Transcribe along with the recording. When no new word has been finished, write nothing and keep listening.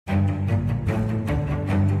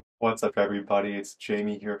What's up, everybody? It's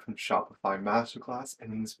Jamie here from Shopify Masterclass,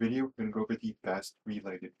 and in this video, we're going to go over the best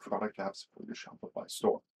related product apps for your Shopify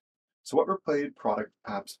store. So what related product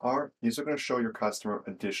apps are, these are going to show your customer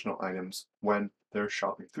additional items when they're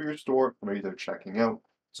shopping through your store, or maybe they're checking out,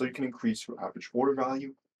 so you can increase your average order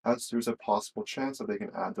value, as there's a possible chance that they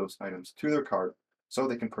can add those items to their cart so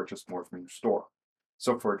they can purchase more from your store.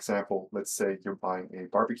 So for example, let's say you're buying a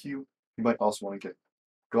barbecue, you might also want to get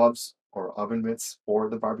gloves or oven mitts for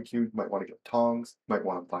the barbecue. You might want to get tongs, you might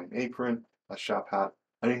want to buy an apron, a chef hat,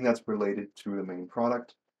 anything that's related to the main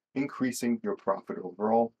product, increasing your profit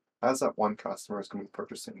overall, as that one customer is going to be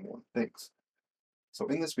purchasing more things. So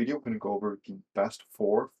in this video, we're going to go over the best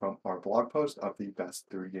 4 from our blog post of the best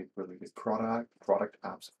 38 related product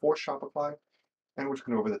apps for Shopify, and we're just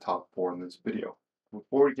going to go over the top 4 in this video.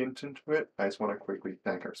 Before we get into it, I just want to quickly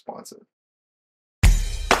thank our sponsor.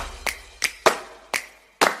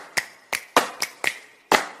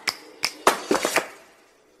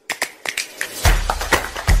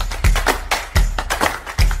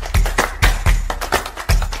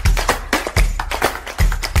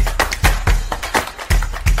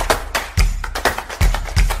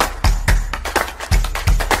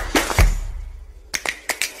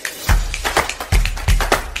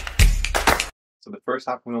 So the first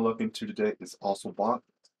app we're going to look into today is also bought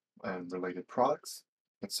and related products.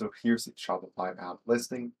 And so here's the Shopify app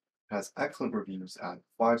listing. It has excellent reviews at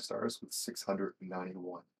 5 stars with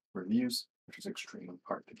 691 reviews, which is extremely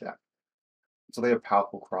hard to get. So they have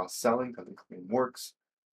powerful cross-selling that they claim works,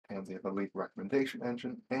 and they have a lead recommendation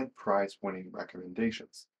engine and prize-winning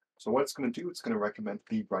recommendations. So what it's going to do, it's going to recommend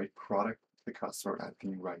the right product to the customer at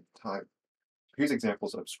the right time. Here's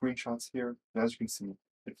examples of screenshots here, and as you can see,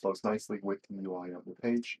 it flows nicely with the UI of the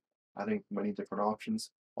page, adding many different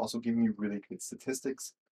options, also giving you really good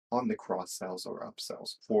statistics on the cross-sells or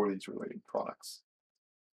upsells for these related products.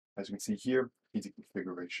 As you can see here, easy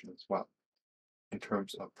configuration as well. In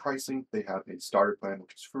terms of pricing, they have a starter plan,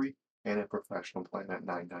 which is free, and a professional plan at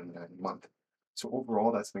 $9.99 a month. So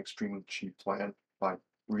overall, that's an extremely cheap plan by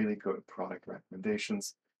really good product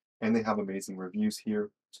recommendations, and they have amazing reviews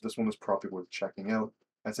here. So this one was probably worth checking out,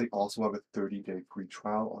 as they also have a 30-day free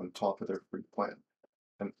trial on top of their free plan.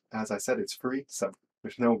 And as I said, it's free, so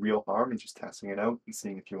there's no real harm in just testing it out and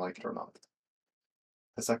seeing if you like it or not.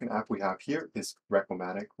 The second app we have here is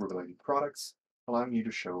Recommadic Related Products, allowing you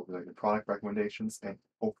to show related product recommendations and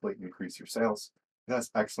hopefully increase your sales. It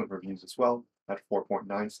has excellent reviews as well at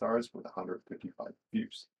 4.9 stars with 155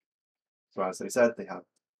 reviews. So as I said, they have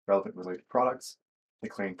relevant related products. They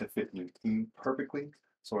claim to fit your theme perfectly,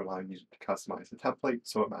 so allowing you to customize the template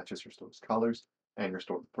so it matches your store's colors and your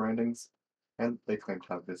store's brandings. And they claim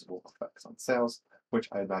to have visible effects on sales, which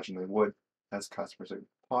I imagine they would, as customers are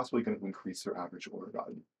possibly going to increase their average order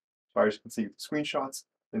value. So as you can see, the screenshots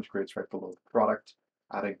integrates right below the product,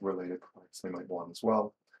 adding related products they might want as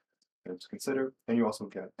well, and to consider. And you also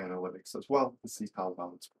get analytics as well to see how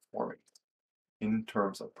well it's performing. In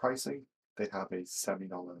terms of pricing, they have a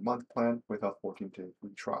 $70 a month plan with a 14-day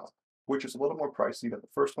free trial, which is a little more pricey than the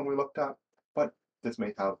first one we looked at, but this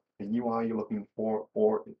may have a UI you're looking for,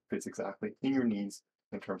 or it fits exactly in your needs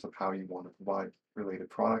in terms of how you want to provide related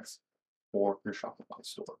products for your Shopify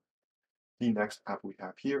store. The next app we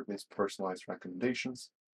have here is personalized recommendations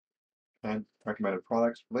and recommended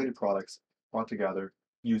products, related products brought together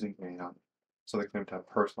using AI. So they claim to have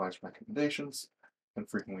personalized recommendations and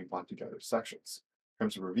frequently brought together sections. In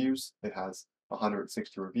terms of reviews, it has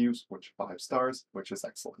 160 reviews, which 5 stars, which is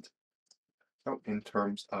excellent. So in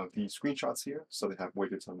terms of the screenshots here, so they have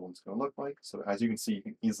widgets on what it's going to look like. So as you can see, you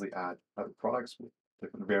can easily add other products with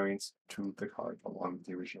different variants to the cart along with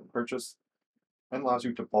the original purchase, and allows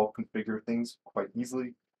you to bulk configure things quite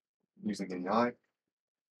easily using AI.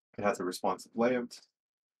 It has a responsive layout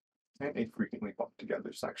and a frequently bought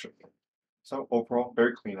together section. So overall,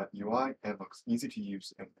 very clean up UI and looks easy to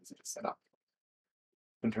use and easy to set up.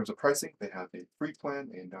 In terms of pricing, they have a free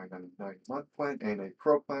plan, a $9.99 month plan, and a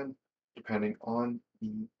pro plan, depending on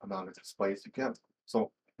the amount of displays you get.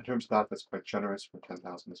 So in terms of that, that's quite generous for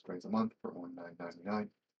 10,000 displays a month for only $9.99,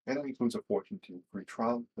 and it includes a 14-day free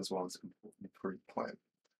trial as well as a completely free plan.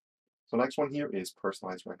 So next one here is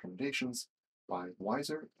personalized recommendations by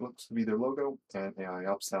Wiser. It looks to be their logo, and AI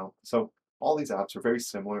upsell. So all these apps are very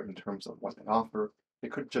similar in terms of what they offer.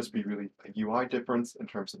 It could just be really a UI difference in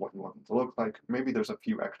terms of what you want them to look like. Maybe there's a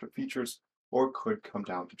few extra features, or it could come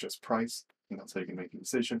down to just price, and that's how you can make a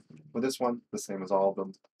decision. With this one, the same as all of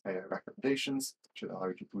them, AI recommendations should allow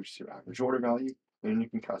you to boost your average order value, and you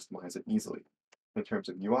can customize it easily. In terms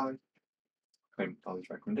of UI, claim all these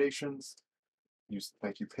recommendations, use the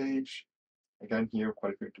thank you page, Again, here,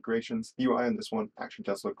 quite a few integrations. The UI on this one actually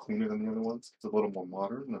does look cleaner than the other ones. It's a little more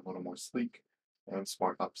modern and a little more sleek, and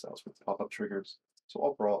smart upsells with pop-up triggers. So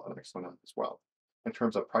overall, an excellent app as well. In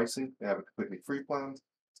terms of pricing, they have a completely free plan,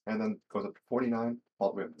 and then goes up to 49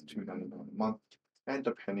 all the way up to $2.99 a month, and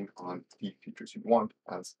depending on the features you want,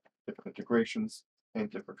 as different integrations and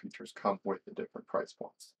different features come with the different price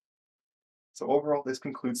points. So overall, this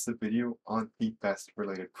concludes the video on the best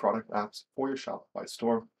related product apps for your Shopify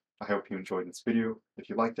store. I hope you enjoyed this video. If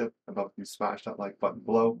you liked it, I'd love if you smash that like button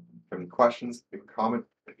below. If you have any questions, leave a comment.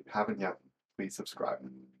 If you haven't yet, please subscribe.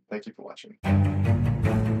 Thank you for watching.